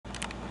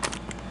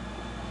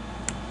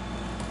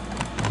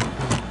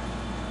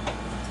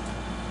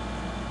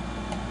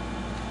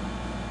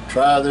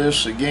try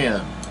this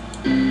again.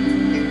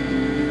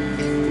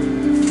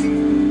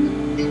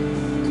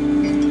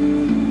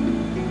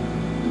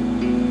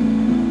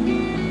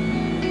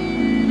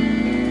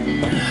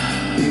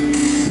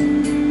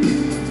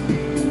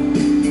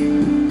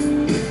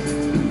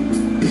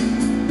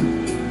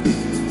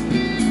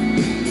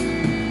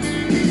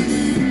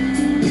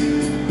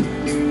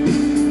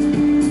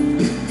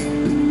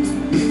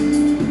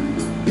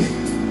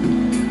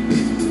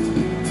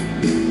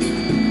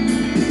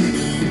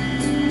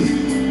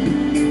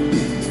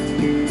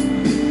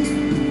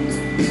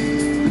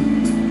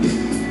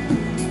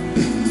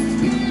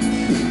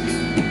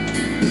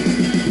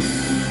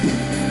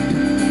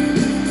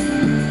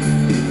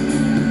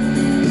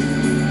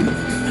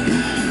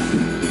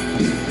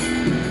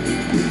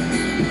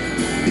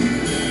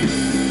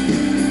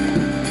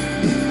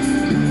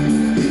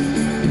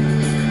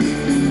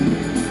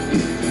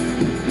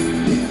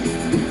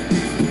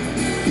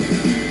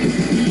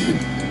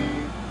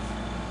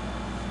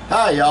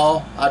 Hi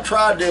y'all, I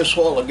tried this a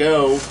while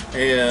ago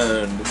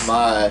and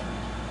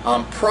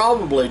I'm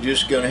probably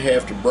just going to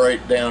have to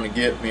break down and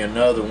get me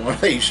another one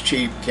of these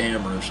cheap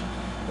cameras.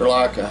 They're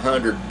like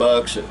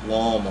 $100 at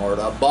Walmart.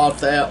 I bought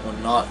that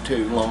one not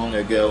too long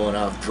ago and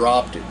I've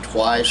dropped it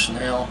twice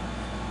now.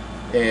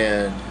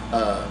 And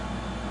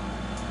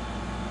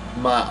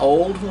my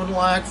old one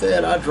like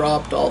that I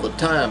dropped all the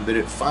time, but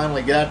it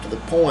finally got to the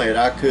point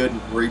I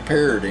couldn't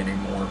repair it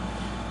anymore.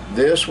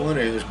 This one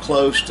is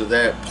close to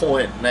that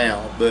point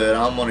now, but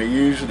I'm going to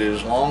use it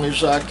as long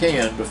as I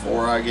can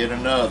before I get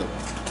another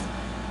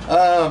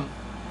one.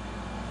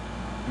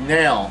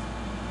 Now,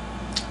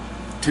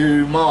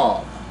 to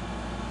Mom.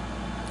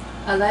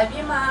 I love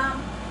you,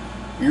 Mom.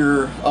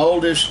 Your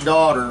oldest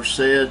daughter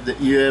said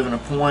that you have an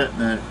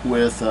appointment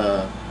with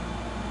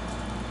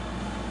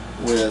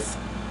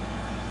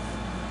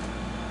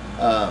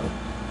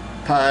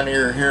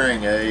Pioneer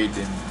Hearing Aid,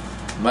 and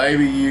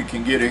maybe you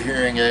can get a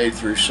hearing aid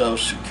through Social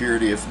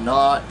Security. If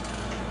not,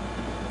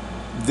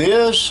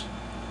 this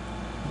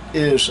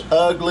is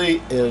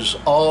ugly as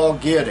all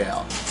get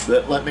out.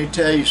 But let me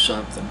tell you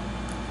something.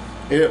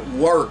 It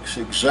works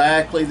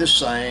exactly the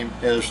same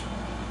as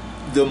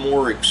the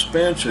more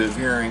expensive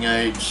hearing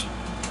aids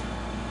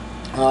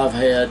I've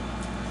had.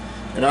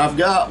 And I've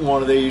got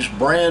one of these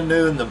brand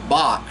new in the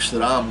box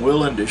that I'm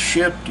willing to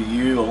ship to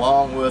you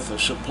along with a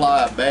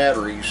supply of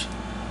batteries.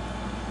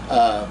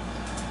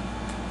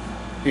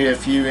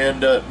 If you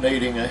end up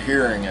needing a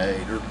hearing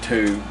aid or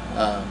two.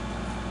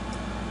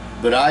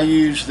 But I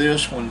use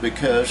this one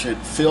because it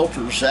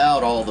filters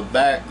out all the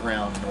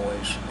background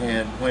noise.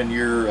 And when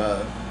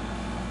you're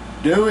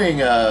doing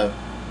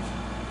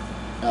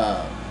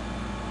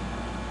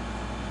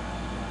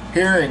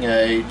hearing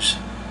aids,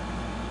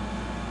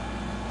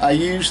 I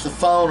use the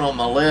phone on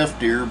my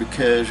left ear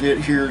because it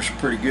hears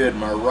pretty good.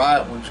 My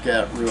right one's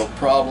got real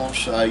problems,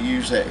 so I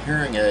use that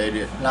hearing aid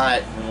at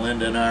night when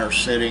Linda and I are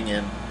sitting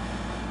and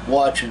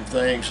watching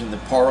things in the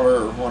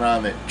parlor or when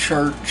I'm at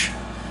church,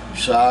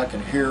 so I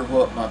can hear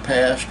what my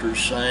pastor's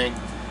saying.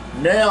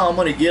 Now I'm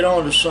going to get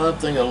on to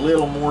something a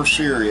little more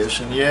serious,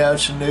 and yeah,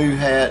 it's a new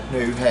hat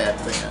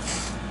band.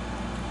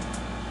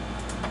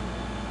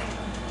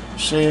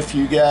 See if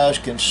you guys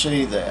can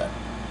see that.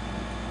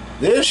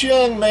 This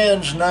young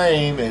man's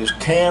name is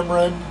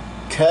Cameron,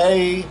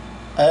 K-A-M-E-R-O-N,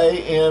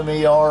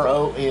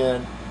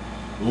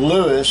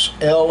 Lewis,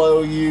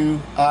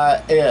 L-O-U-I-S,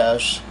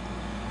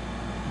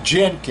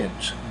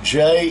 Jenkins,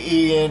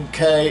 J-E-N-K-I-N-S.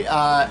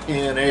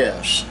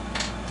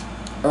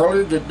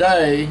 Earlier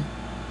today,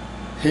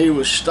 he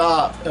was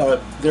stopped.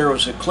 There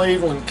was a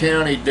Cleveland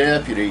County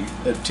deputy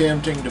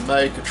attempting to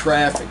make a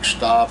traffic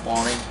stop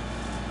on him.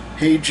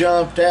 He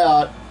jumped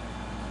out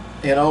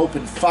and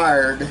opened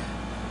fired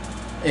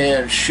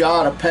and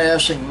shot a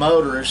passing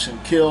motorist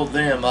and killed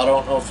them. I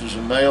don't know if it was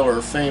a male or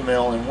a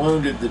female, and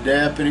wounded the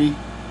deputy.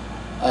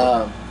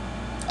 I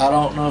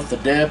don't know if the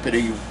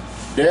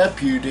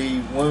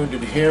deputy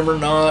wounded him or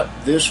not.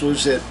 This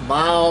was at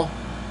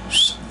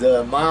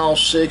the mile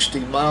 60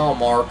 mile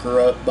marker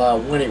up by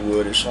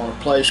Wynnewood. It's on a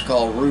place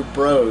called Rupp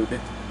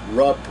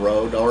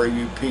Road,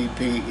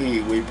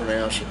 R-U-P-P-E, we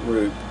pronounce it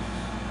Rupp,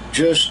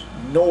 just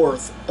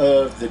north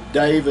of the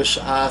Davis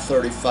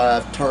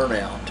I-35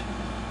 turnout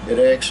at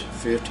exit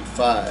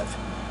 55.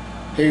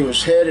 He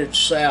was headed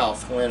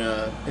south when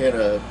in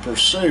a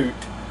pursuit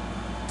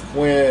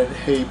when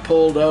he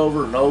pulled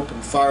over and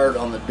opened fire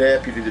on the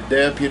deputy. The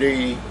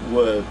deputy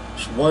was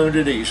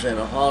wounded. He's in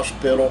a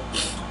hospital.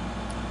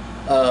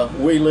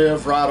 We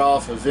live right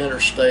off of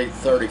Interstate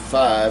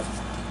 35,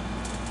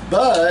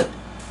 but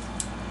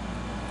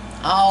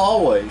I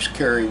always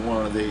carry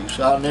one of these.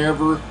 I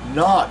never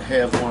not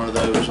have one of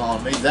those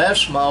on me.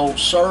 That's my old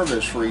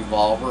service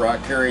revolver I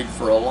carried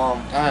for a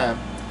long time.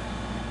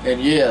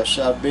 And yes,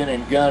 I've been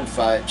in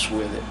gunfights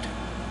with it.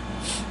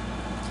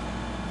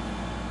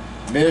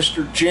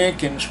 Mr.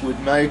 Jenkins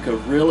would make a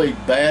really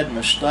bad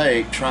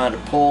mistake trying to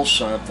pull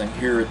something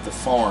here at the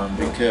farm,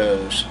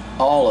 because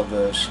all of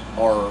us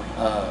are,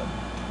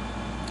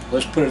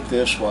 let's put it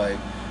this way,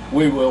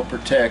 we will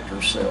protect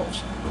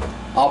ourselves.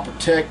 I'll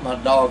protect my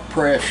dog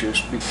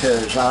Precious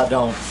because I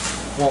don't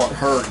want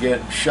her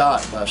getting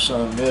shot by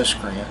some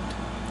miscreant.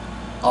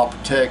 I'll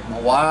protect my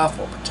wife,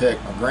 I'll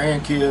protect my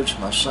grandkids,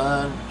 my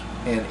son,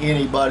 and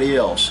anybody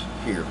else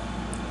here.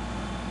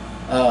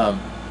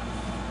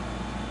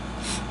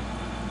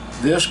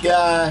 This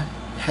guy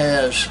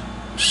has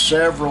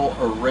several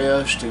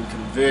arrests and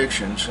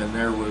convictions, and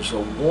there was a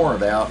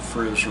warrant out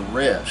for his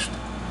arrest.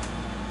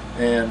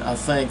 And I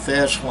think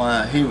that's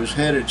why he was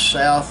headed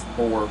south,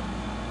 or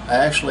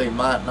actually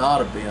might not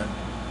have been.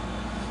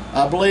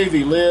 I believe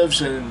he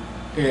lives in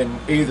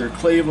either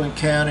Cleveland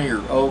County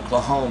or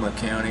Oklahoma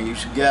County.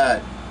 He's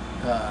got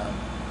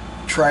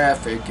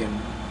traffic in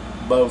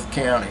both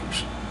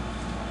counties.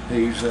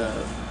 He's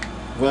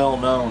well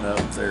known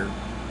up there.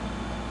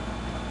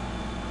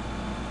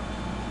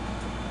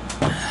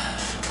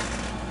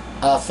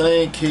 I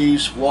think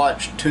he's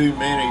watched too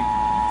many.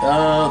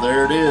 Oh,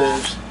 there it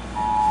is.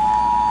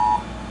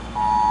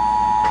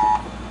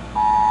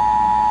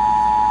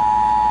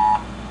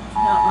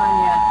 Not mine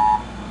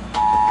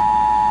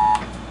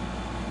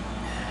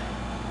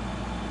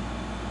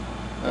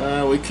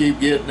yet. We keep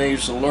getting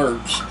these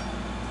alerts.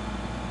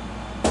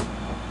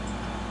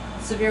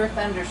 Severe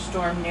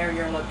thunderstorm near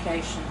your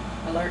location.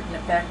 Alert in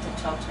effect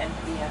until 10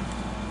 p.m.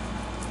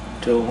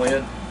 Till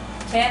when?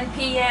 10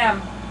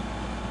 p.m.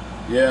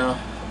 Yeah.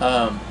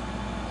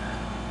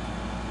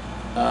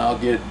 I'll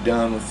get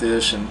done with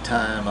this in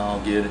time.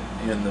 I'll get it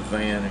in the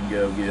van and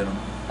go get them.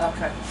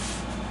 Okay.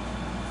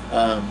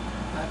 I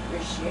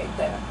appreciate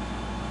that.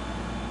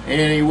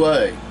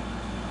 Anyway,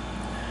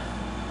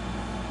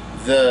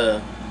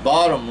 the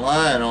bottom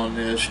line on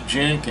this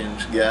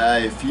Jenkins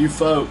guy, if you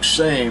folks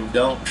see him,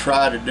 don't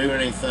try to do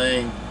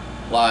anything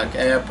like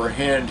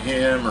apprehend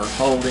him or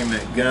hold him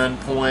at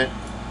gunpoint.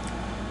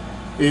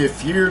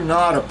 If you're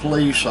not a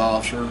police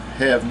officer,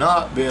 have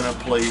not been a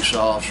police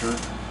officer,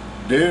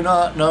 do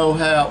not know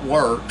how it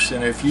works,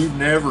 and if you've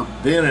never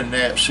been in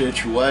that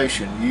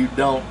situation, you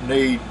don't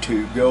need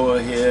to go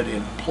ahead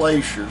and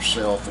place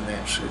yourself in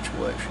that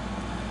situation.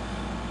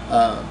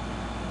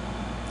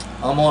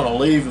 I'm on a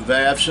leave of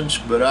absence,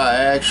 but I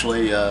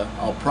actually,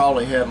 I'll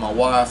probably have my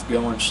wife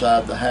go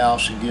inside the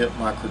house and get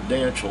my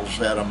credentials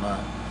out of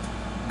my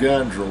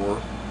gun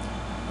drawer.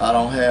 I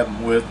don't have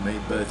them with me,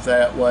 but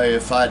that way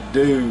if I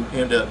do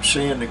end up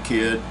seeing the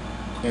kid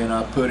and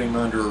I put him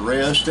under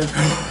arrest, and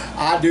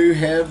I do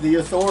have the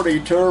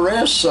authority to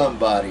arrest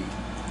somebody,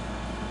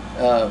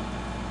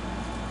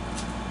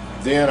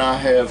 then I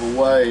have a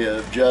way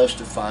of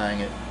justifying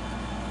it.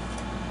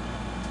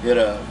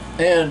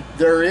 And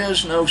there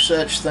is no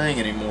such thing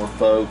anymore,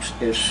 folks,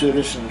 as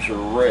citizen's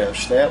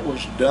arrest. That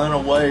was done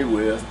away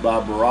with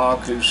by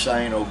Barack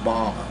Hussein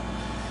Obama.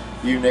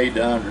 You need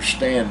to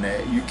understand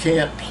that. You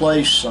can't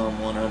place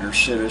someone under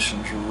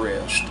citizen's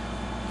arrest.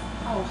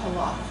 Oh,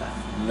 halafa.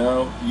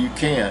 No, you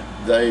can't.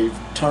 They've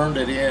turned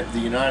the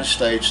United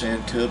States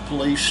into a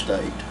police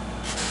state.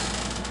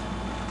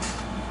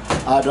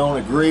 I don't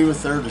agree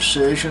with their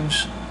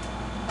decisions,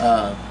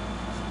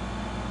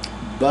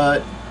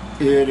 but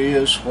it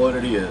is what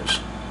it is.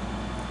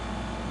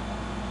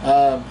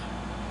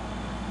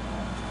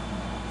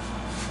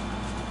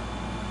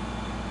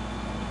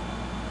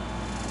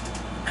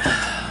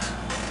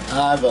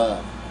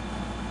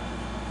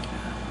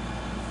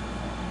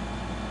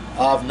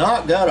 I've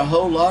not got a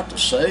whole lot to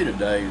say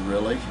today,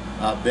 really.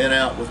 I've been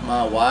out with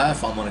my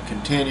wife. I'm going to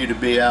continue to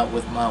be out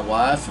with my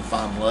wife. If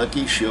I'm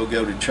lucky, she'll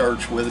go to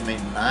church with me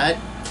tonight.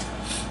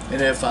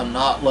 And if I'm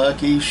not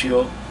lucky,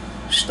 she'll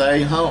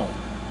stay home.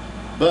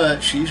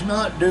 But she's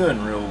not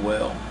doing real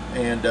well.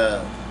 And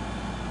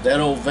that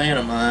old van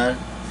of mine,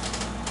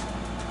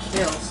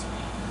 Kills.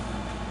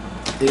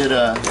 it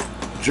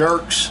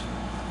jerks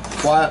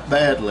quite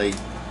badly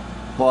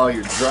while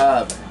you're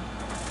driving.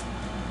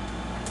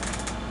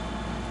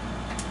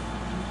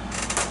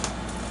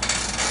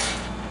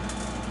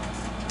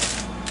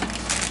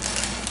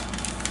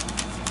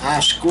 I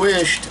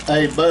squished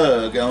a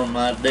bug on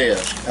my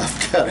desk.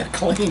 I've got to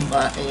clean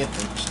my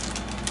hands.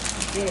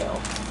 Ew.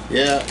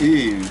 Yeah,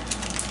 ew.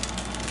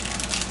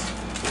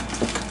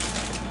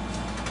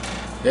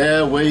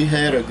 Yeah, we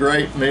had a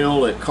great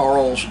meal at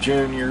Carl's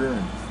Jr.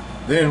 and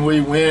then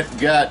we went and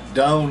got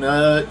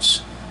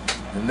donuts,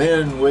 and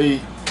then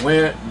we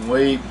went and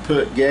we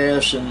put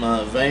gas in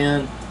my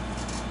van,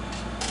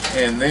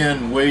 and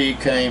then we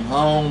came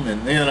home,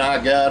 and then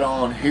I got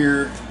on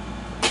here.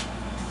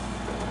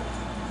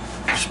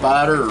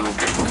 Spider or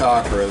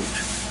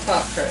cockroach?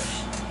 Cockroach.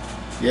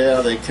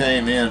 Yeah, they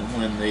came in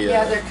when the...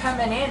 Yeah, they're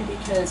coming in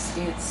because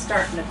it's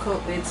starting to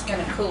cool. It's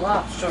going to cool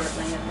off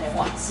shortly, and they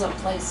want some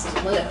place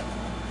to live.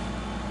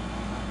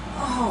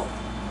 Oh.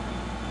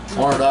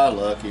 Aren't I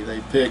lucky? They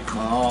picked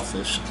my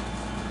office.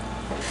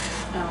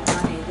 Oh,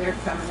 honey, they're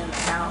coming in the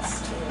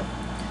house,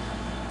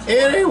 too.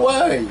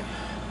 Anyway,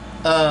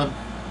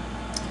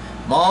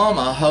 Mom,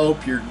 I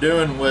hope you're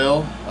doing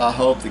well. I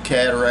hope the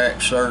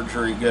cataract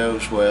surgery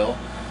goes well.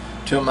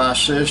 To my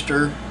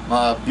sister,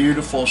 my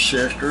beautiful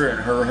sister,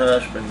 and her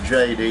husband,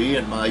 J.D.,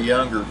 and my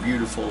younger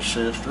beautiful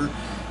sister,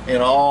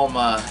 and all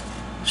my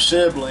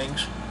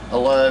siblings, I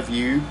love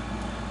you.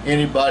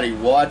 Anybody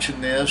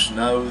watching this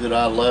know that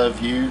I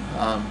love you.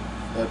 I'm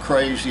a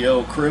crazy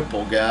old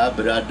cripple guy,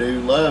 but I do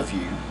love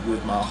you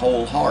with my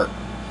whole heart.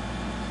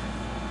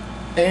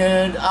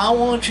 And I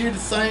want you to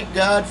thank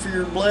God for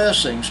your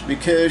blessings,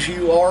 because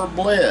you are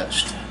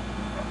blessed.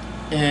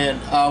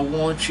 And I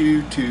want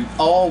you to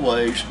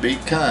always be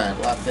kind,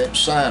 like that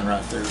sign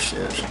right there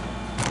says.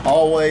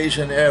 Always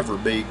and ever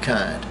be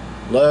kind.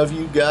 Love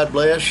you, God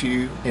bless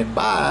you, and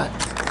bye.